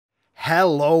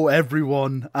Hello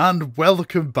everyone and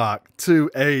welcome back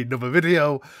to another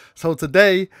video. So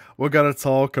today we're going to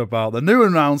talk about the new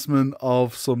announcement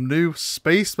of some new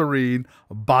Space Marine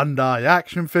Bandai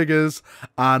action figures,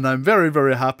 and I'm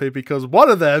very happy because one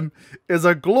of them is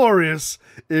a glorious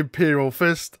Imperial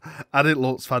fist and it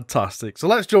looks fantastic. So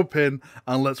let's jump in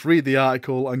and let's read the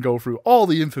article and go through all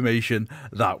the information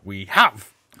that we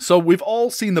have. So we've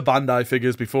all seen the Bandai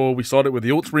figures before. We saw it with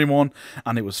the Ultramarine one,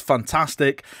 and it was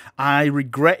fantastic. I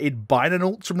regretted buying an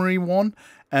Ultramarine one.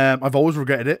 I've always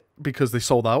regretted it because they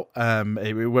sold out.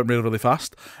 It went really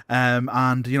fast.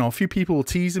 And, you know, a few people were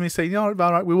teasing me saying, all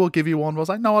right, we will give you one. I was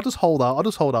like, no, I'll just hold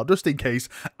out just in case.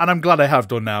 And I'm glad I have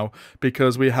done now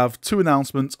because we have two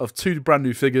announcements of two brand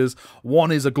new figures.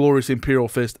 One is a glorious Imperial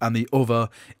fist and the other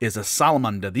is a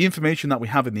Salamander. The information that we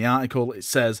have in the article, it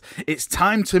says, it's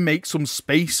time to make some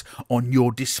space on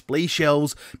your display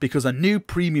shelves because a new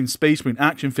premium Space Marine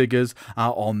action figures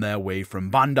are on their way from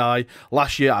Bandai.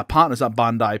 Last year, our partners at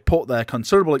Bandai put their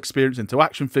considerable experience into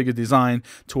action figure design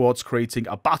towards creating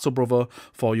a battle brother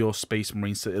for your Space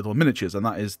Marine Citadel miniatures, and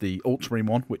that is the Ultramarine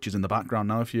one, which is in the background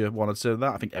now if you wanted to say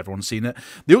that. I think everyone's seen it.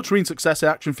 The Ultramarine successor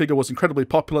action figure was incredibly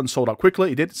popular and sold out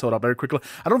quickly. It sold out very quickly.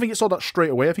 I don't think it sold out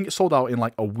straight away. I think it sold out in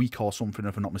like a week or something,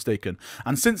 if I'm not mistaken.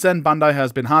 And since then, Bandai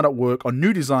has been hard at work on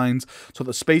new designs so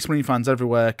that Space Marine fans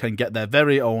everywhere can get their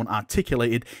very own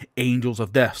articulated Angels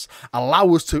of Deaths.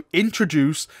 Allow us to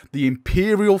introduce the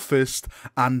Imperial Fist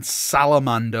and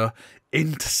Salamander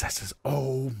Intercessors.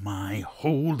 Oh my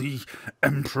holy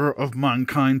Emperor of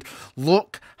Mankind.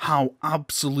 Look how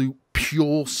absolute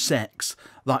pure sex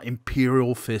that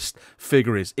Imperial Fist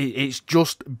figure is. It's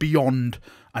just beyond.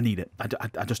 I need it.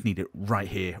 I just need it right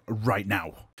here, right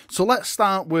now. So let's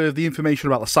start with the information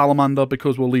about the Salamander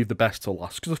because we'll leave the best till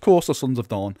last. Because of course the Sons of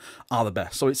Dorn are the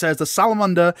best. So it says the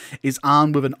Salamander is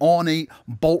armed with an ornate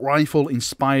bolt rifle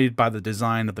inspired by the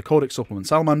design of the Codex Supplement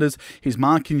Salamanders. His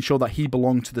markings show that he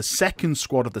belonged to the second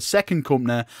squad of the second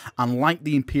company, and like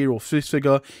the Imperial Fist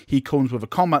figure, he comes with a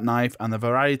combat knife and a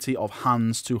variety of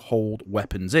hands to hold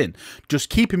weapons in. Just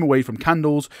keep him away from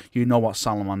candles. You know what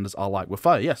Salamanders are like with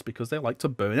fire. Yes, because they like to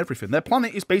burn everything. Their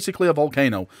planet is basically a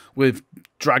volcano with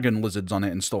dragon lizards on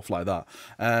it and stuff like that.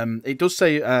 It does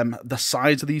say the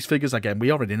size of these figures. Again,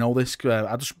 we already know this.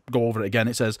 I'll just go over it again.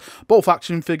 It says both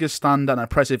action figures stand at an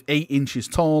impressive 8 inches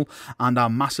tall and are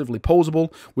massively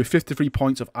posable with 53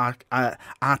 points of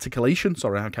articulation.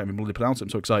 Sorry, I can't even really pronounce it. I'm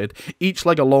so excited. Each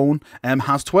leg alone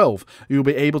has 12. You'll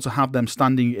be able to have them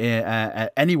standing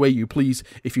any way you please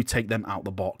if you take them out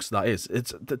the box. That is,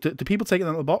 do people take them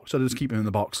out of the box or do they just keep them in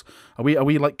the box? Are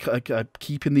we like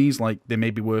keeping these like they may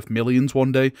be worth millions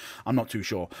one day? I'm not too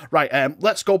sure. Right,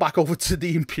 let's go back over to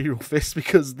the Imperial Fist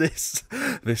because this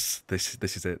is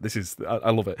it. I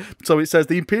love it. So it says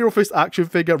the Imperial Fist action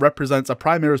figure represents a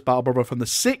Primaris battle brother from the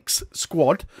 6th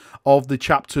squad of the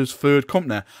chapter's 3rd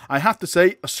company. I have to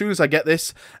say, as soon as I get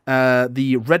this,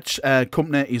 the red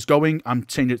company is going. I'm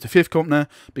changing it to 5th company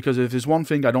because if there's one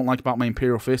thing I don't like about my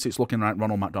Imperial Fist, it's looking like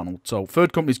Ronald McDonald. So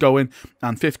 3rd company's going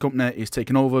and 5th company is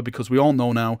taking over because we all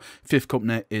know now 5th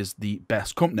company is the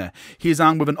best company. He is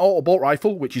armed with an auto bolt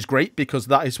rifle, which is great because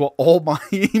that is what all my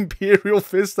Imperial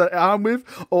Fists are armed with.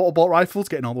 Auto bolt rifles,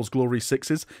 getting all those glorious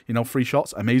 6s, you know, 3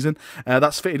 shots, amazing.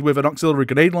 That's fitted with an auxiliary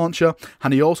grenade launcher,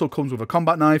 and he also comes with a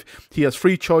combat knife. He has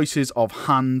 3 choices of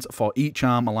hands for each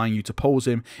arm, allowing you to pose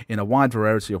him in a wide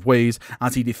variety of ways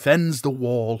as he defends the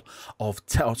walls of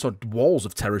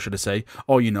terror, should I say,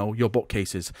 or, you know, your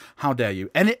bookcases. How dare you?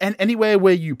 Anywhere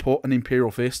where you put an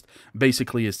Imperial Fist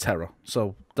basically is terror.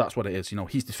 So that's what it is. You know,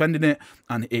 he's defending it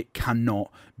and it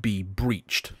cannot be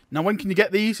breached. Now, when can you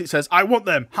get these? It says, I want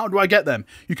them. How do I get them?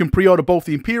 You can pre-order both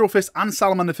the Imperial Fist and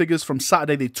Salamander figures from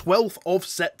Saturday the 12th of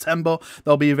September.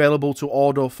 They'll be available to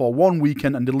order for 1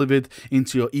 weekend and delivered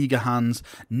into your eager hands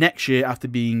next year after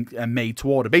being made to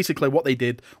order. Basically, what they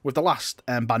did with the last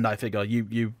Bandai figure,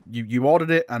 you ordered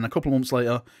it and a couple of months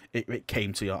later, it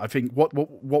came to you. I think what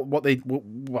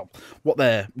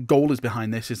their goal is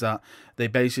behind this is that they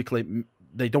basically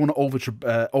they don't want to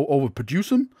overproduce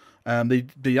them.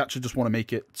 They actually just want to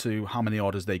make it to how many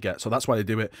orders they get. So that's why they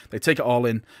do it. They take it all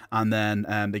in and then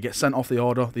they get sent off the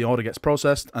order. The order gets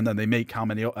processed and then they make how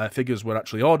many figures were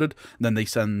actually ordered. And then they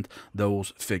send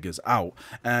those figures out.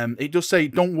 It does say,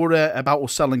 don't worry about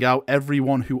us selling out.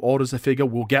 Everyone who orders a figure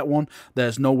will get one.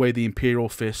 There's no way the Imperial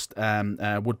Fist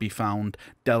would be found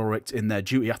derelict in their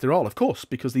duty after all, of course,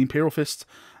 because the Imperial Fist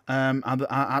are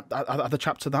the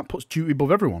chapter that puts duty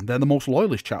above everyone. They're the most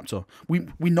loyalist chapter. We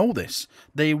know this.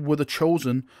 They were the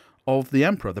chosen of the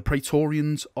Emperor, the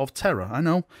Praetorians of Terror. I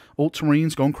know,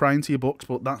 Ultramarines, go and cry into your books,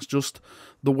 but that's just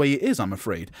the way it is, I'm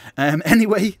afraid.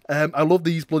 Anyway, I love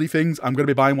these bloody things. I'm going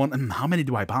to be buying one. And how many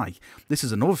do I buy? This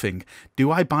is another thing.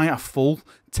 Do I buy a full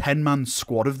 10-man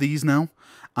squad of these now?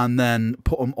 And then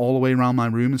put them all the way around my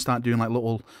room and start doing like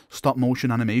little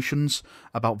stop-motion animations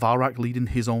about Valrak leading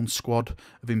his own squad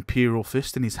of Imperial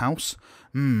Fist in his house.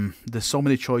 There's so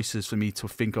many choices for me to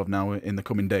think of now in the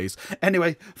coming days.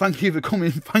 Anyway, thank you for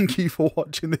coming. Thank you for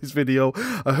watching this video.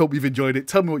 I hope you've enjoyed it.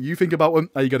 Tell me what you think about them.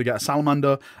 Are you going to get a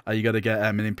Salamander? Are you going to get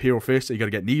an Imperial Fist? Are you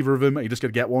going to get neither of them? Are you just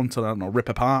going to get one to, I don't know, rip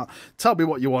apart? Tell me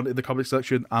what you want in the comment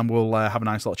section, and we'll have a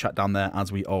nice little chat down there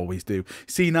as we always do.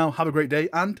 See you now. Have a great day,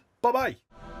 and bye-bye.